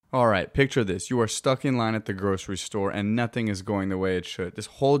All right, picture this. You are stuck in line at the grocery store and nothing is going the way it should. This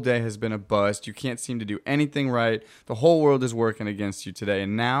whole day has been a bust. You can't seem to do anything right. The whole world is working against you today.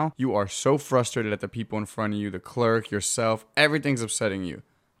 And now you are so frustrated at the people in front of you, the clerk, yourself. Everything's upsetting you.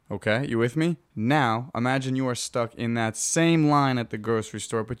 Okay, you with me? Now, imagine you are stuck in that same line at the grocery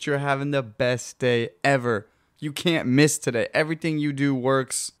store, but you're having the best day ever. You can't miss today. Everything you do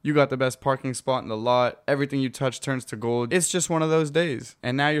works. You got the best parking spot in the lot. Everything you touch turns to gold. It's just one of those days.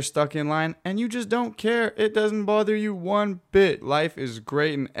 And now you're stuck in line and you just don't care. It doesn't bother you one bit. Life is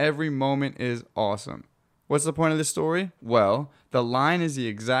great and every moment is awesome. What's the point of this story? Well, the line is the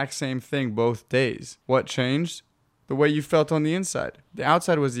exact same thing both days. What changed? The way you felt on the inside. The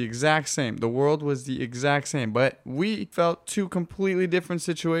outside was the exact same. The world was the exact same. But we felt two completely different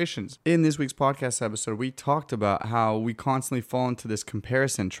situations. In this week's podcast episode, we talked about how we constantly fall into this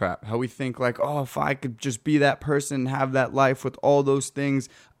comparison trap. How we think like, oh, if I could just be that person and have that life with all those things,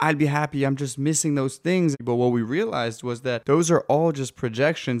 I'd be happy. I'm just missing those things. But what we realized was that those are all just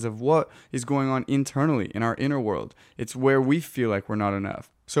projections of what is going on internally in our inner world. It's where we feel like we're not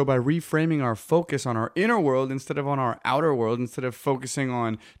enough. So by reframing our focus on our inner world instead of on our outer world, instead of focusing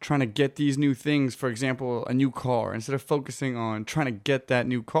on trying to get these new things, for example, a new car, instead of focusing on trying to get that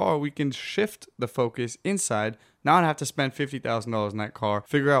new car, we can shift the focus inside, not have to spend $50,000 in that car,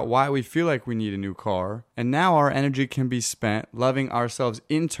 figure out why we feel like we need a new car, and now our energy can be spent loving ourselves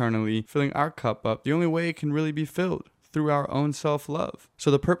internally, filling our cup up the only way it can really be filled. Through our own self-love.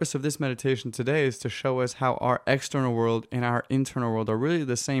 So the purpose of this meditation today is to show us how our external world and our internal world are really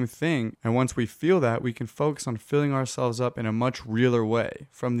the same thing. And once we feel that, we can focus on filling ourselves up in a much realer way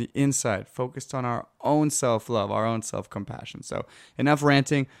from the inside, focused on our own self-love, our own self-compassion. So enough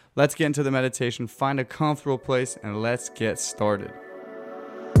ranting. Let's get into the meditation, find a comfortable place, and let's get started.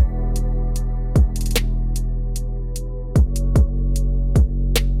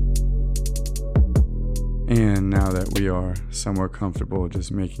 And now that we are somewhere comfortable, just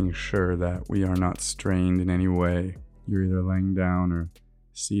making sure that we are not strained in any way. You're either laying down or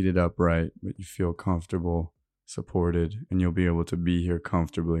seated upright, but you feel comfortable, supported, and you'll be able to be here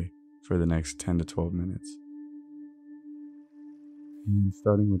comfortably for the next 10 to 12 minutes. And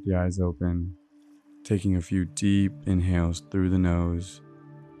starting with the eyes open, taking a few deep inhales through the nose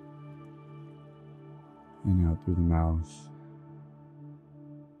and out through the mouth.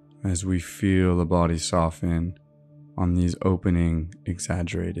 As we feel the body soften on these opening,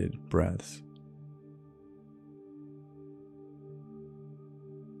 exaggerated breaths.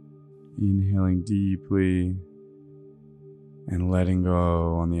 Inhaling deeply and letting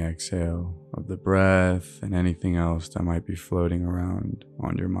go on the exhale of the breath and anything else that might be floating around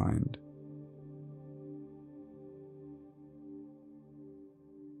on your mind.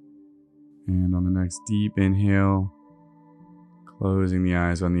 And on the next deep inhale, closing the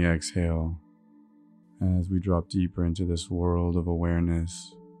eyes on the exhale as we drop deeper into this world of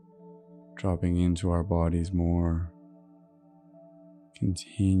awareness, dropping into our bodies more,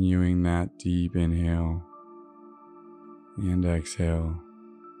 continuing that deep inhale and exhale,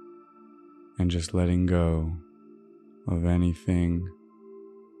 and just letting go of anything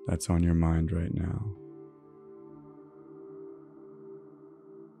that's on your mind right now.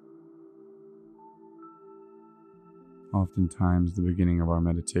 Oftentimes, the beginning of our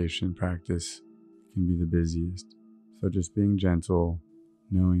meditation practice can be the busiest. So just being gentle,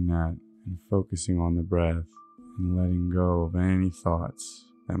 knowing that, and focusing on the breath, and letting go of any thoughts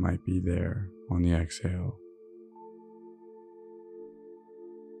that might be there on the exhale.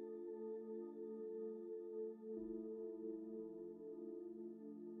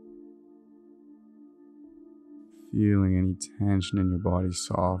 Feeling any tension in your body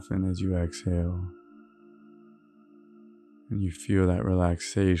soften as you exhale. And you feel that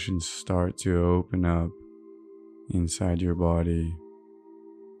relaxation start to open up inside your body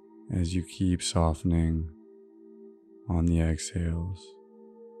as you keep softening on the exhales.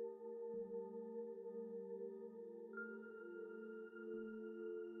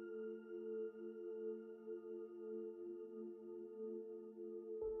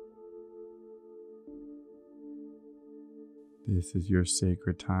 This is your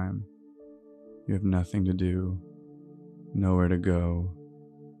sacred time. You have nothing to do, nowhere to go,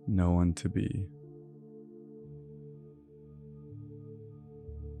 no one to be.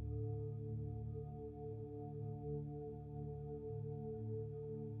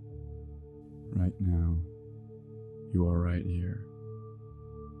 Right now, you are right here,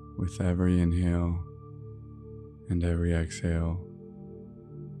 with every inhale and every exhale,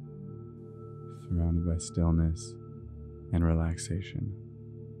 surrounded by stillness and relaxation.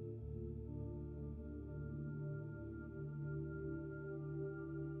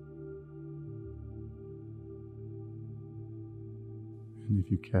 And if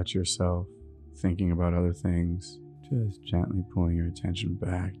you catch yourself thinking about other things, just gently pulling your attention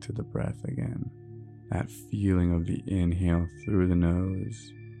back to the breath again. That feeling of the inhale through the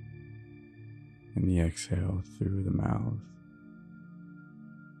nose and the exhale through the mouth.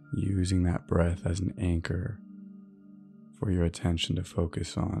 Using that breath as an anchor for your attention to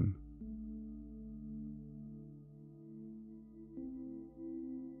focus on.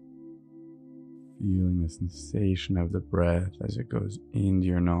 Feeling the sensation of the breath as it goes into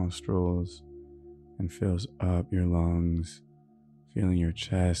your nostrils and fills up your lungs. Feeling your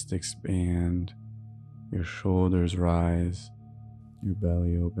chest expand, your shoulders rise, your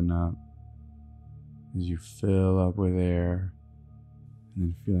belly open up as you fill up with air, and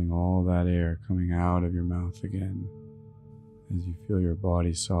then feeling all that air coming out of your mouth again as you feel your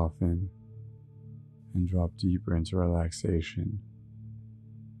body soften and drop deeper into relaxation.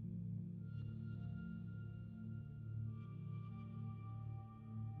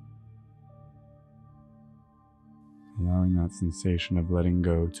 Allowing that sensation of letting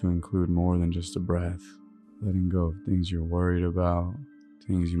go to include more than just a breath. Letting go of things you're worried about,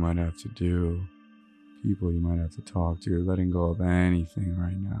 things you might have to do, people you might have to talk to. Letting go of anything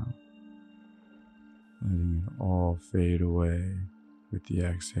right now. Letting it all fade away with the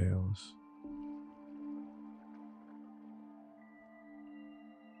exhales.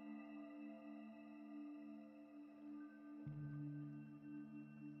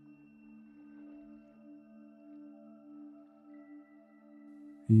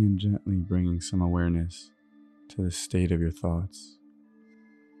 And gently bringing some awareness to the state of your thoughts.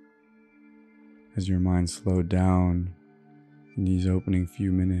 As your mind slowed down in these opening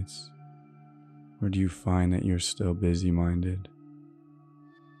few minutes, or do you find that you're still busy-minded?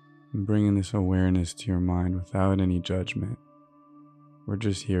 And bringing this awareness to your mind without any judgment. We're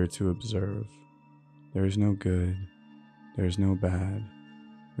just here to observe. There is no good, there is no bad.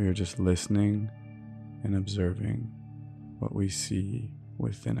 We are just listening and observing what we see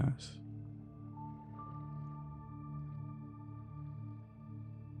within us.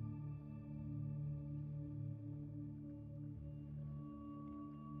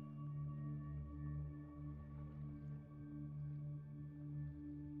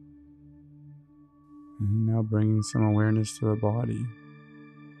 And now bringing some awareness to the body.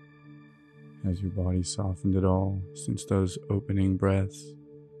 Has your body softened at all since those opening breaths?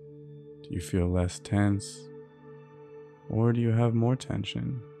 Do you feel less tense? Or do you have more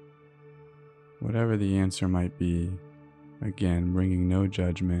tension? Whatever the answer might be, again, bringing no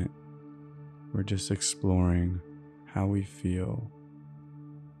judgment, we're just exploring how we feel.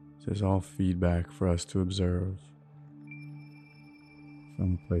 This is all feedback for us to observe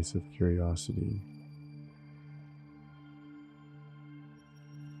from a place of curiosity.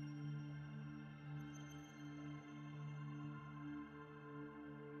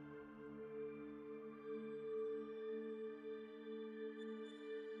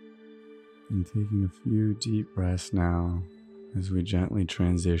 And taking a few deep breaths now as we gently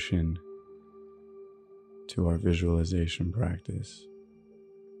transition to our visualization practice.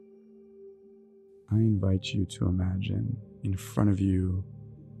 I invite you to imagine in front of you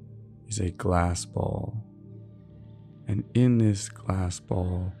is a glass ball. And in this glass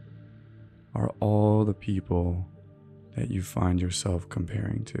ball are all the people that you find yourself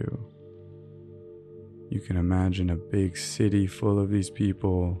comparing to. You can imagine a big city full of these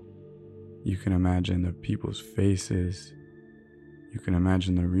people. You can imagine the people's faces. You can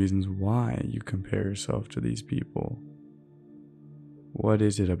imagine the reasons why you compare yourself to these people. What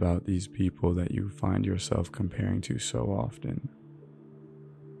is it about these people that you find yourself comparing to so often?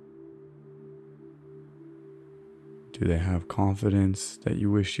 Do they have confidence that you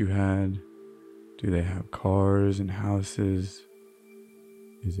wish you had? Do they have cars and houses?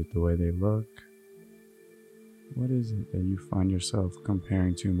 Is it the way they look? What is it that you find yourself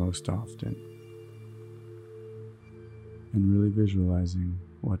comparing to most often? And really visualizing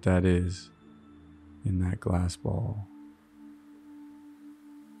what that is in that glass ball.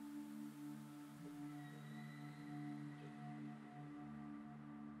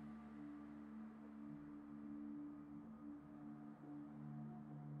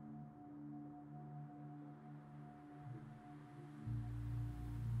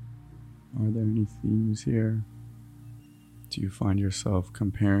 Are there any themes here? Do you find yourself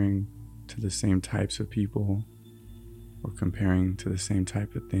comparing to the same types of people or comparing to the same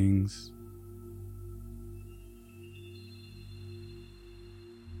type of things?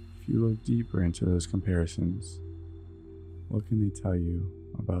 If you look deeper into those comparisons, what can they tell you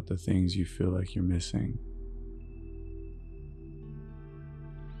about the things you feel like you're missing?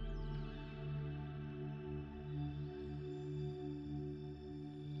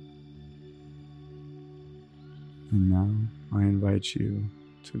 And now I invite you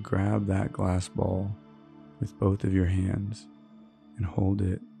to grab that glass ball with both of your hands and hold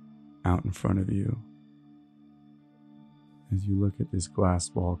it out in front of you. As you look at this glass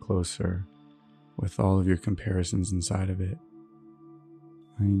ball closer with all of your comparisons inside of it,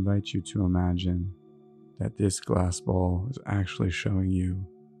 I invite you to imagine that this glass ball is actually showing you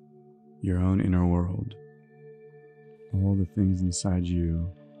your own inner world, all the things inside you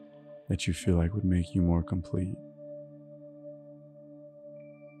that you feel like would make you more complete.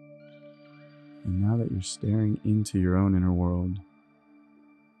 And now that you're staring into your own inner world,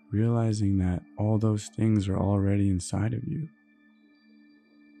 realizing that all those things are already inside of you.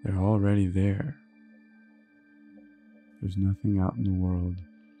 They're already there. There's nothing out in the world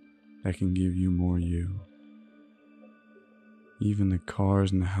that can give you more you. Even the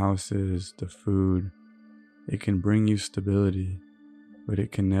cars and the houses, the food, it can bring you stability, but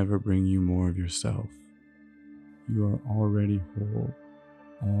it can never bring you more of yourself. You are already whole,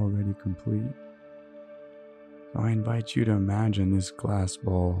 already complete. So I invite you to imagine this glass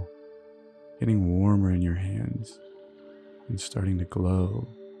ball getting warmer in your hands and starting to glow,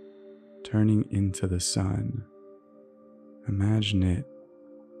 turning into the sun. Imagine it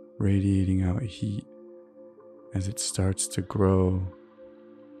radiating out heat as it starts to grow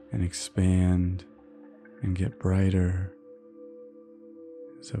and expand and get brighter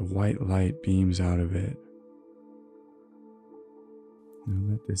as a white light beams out of it.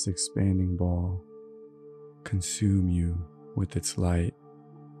 Now let this expanding ball consume you with its light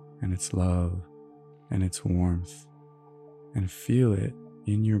and its love and its warmth, and feel it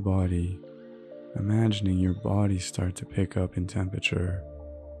in your body, imagining your body start to pick up in temperature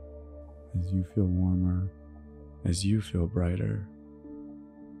as you feel warmer, as you feel brighter.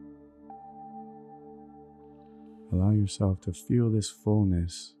 Allow yourself to feel this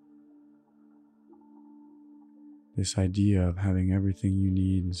fullness, this idea of having everything you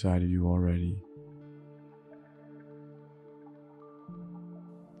need inside of you already.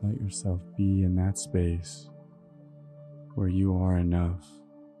 Let yourself be in that space where you are enough.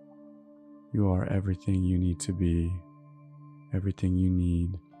 You are everything you need to be. Everything you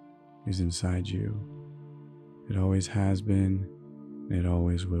need is inside you. It always has been, and it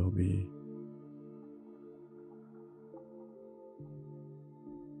always will be.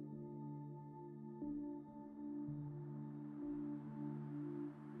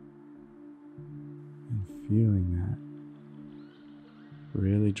 And feeling that,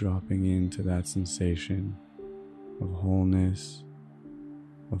 really dropping into that sensation of wholeness,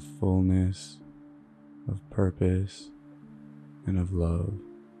 of fullness, of purpose, and of love.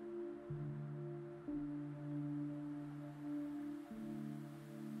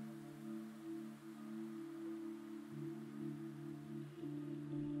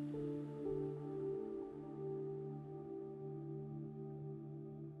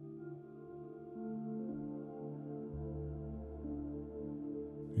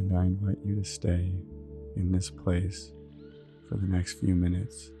 And I invite you to stay in this place for the next few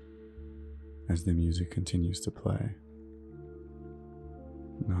minutes as the music continues to play.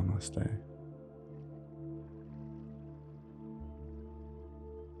 Namaste.